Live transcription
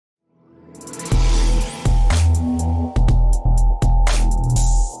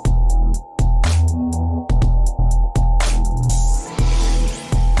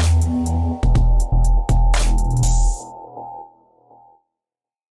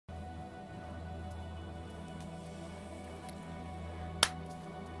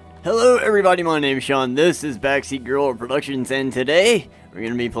Hello everybody, my name is Sean, this is Backseat Girl Productions, and today we're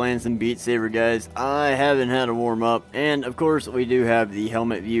going to be playing some Beat Saber, guys. I haven't had a warm up, and of course we do have the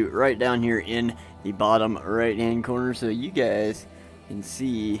helmet view right down here in the bottom right hand corner, so you guys can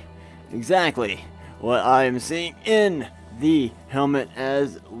see exactly what I am seeing in the helmet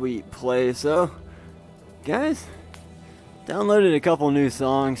as we play. So guys, downloaded a couple new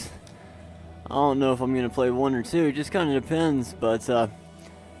songs. I don't know if I'm going to play one or two, it just kind of depends, but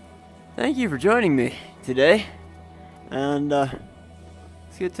thank you for joining me today, and let's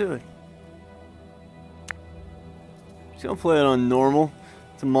get to it. Just gonna play it on normal.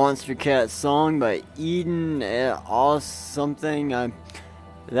 It's a Monster Cat song by Eden Oz something.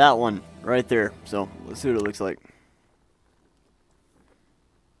 That one right there. So let's see what it looks like.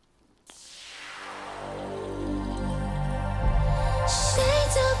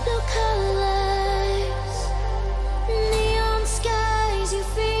 Shades of blue colors, neon skies, you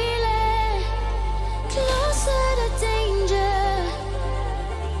feel it, closer to danger,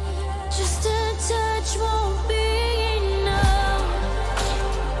 just a touch won't be enough.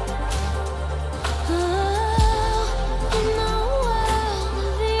 Oh, in the world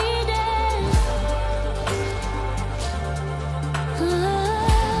of Eden,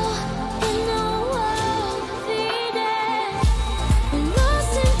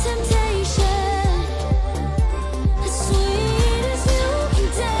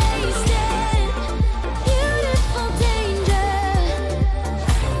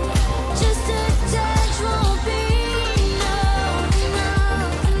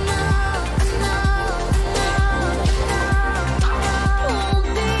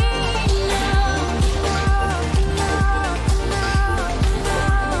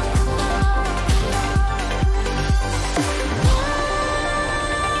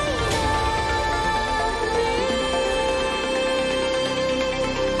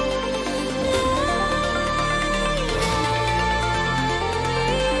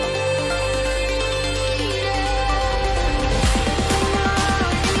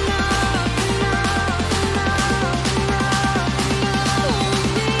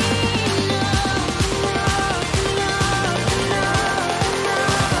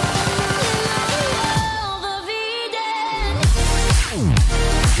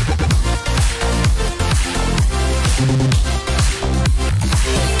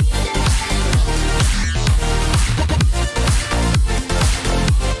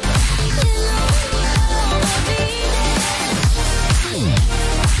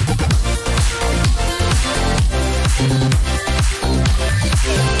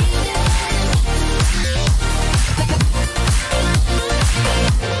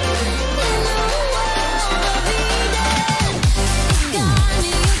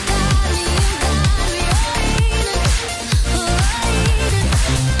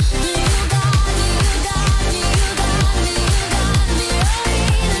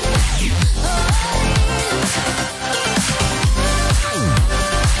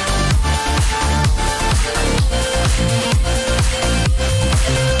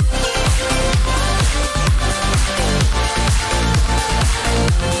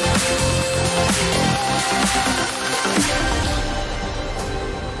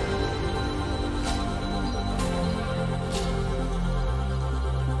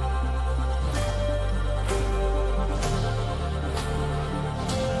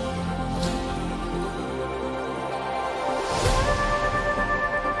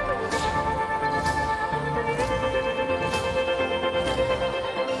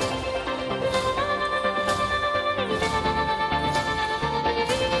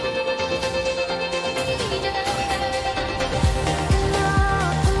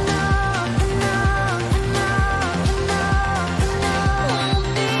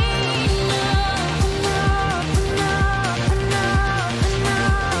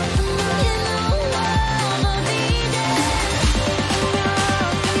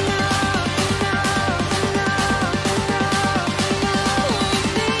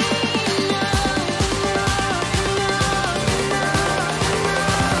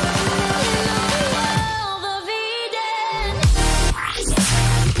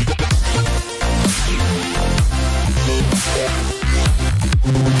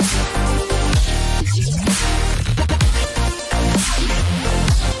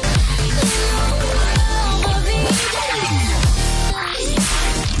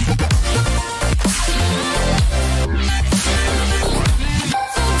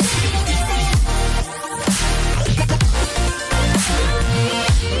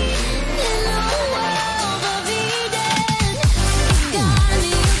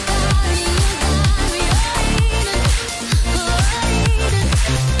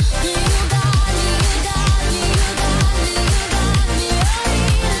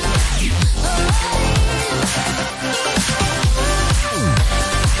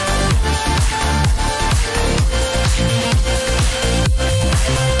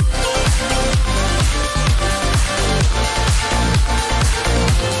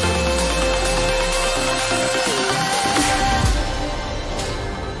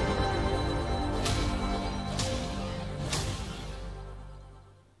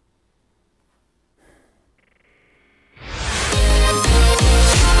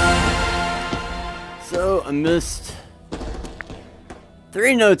 I missed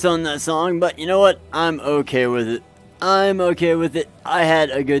 3 notes on that song, but you know what? I'm okay with it. I'm okay with it. I had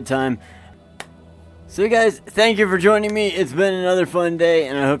a good time. So guys, thank you for joining me. It's been another fun day,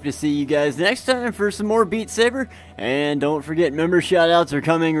 and I hope to see you guys next time for some more Beat Saber. And don't forget, member shoutouts are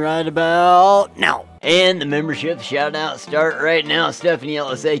coming right about now. And the membership shoutouts start right now. Stephanie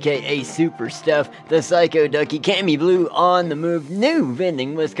Ellis, aka Super Steph, the Psycho Ducky, Cammy Blue, On the Move, New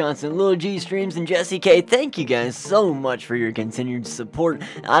Vending, Wisconsin, Lil G Streams, and Jesse K. Thank you guys so much for your continued support.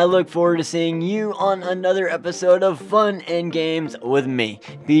 I look forward to seeing you on another episode of Fun and Games with me,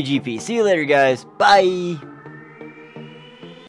 BGP. See you later, guys. Bye.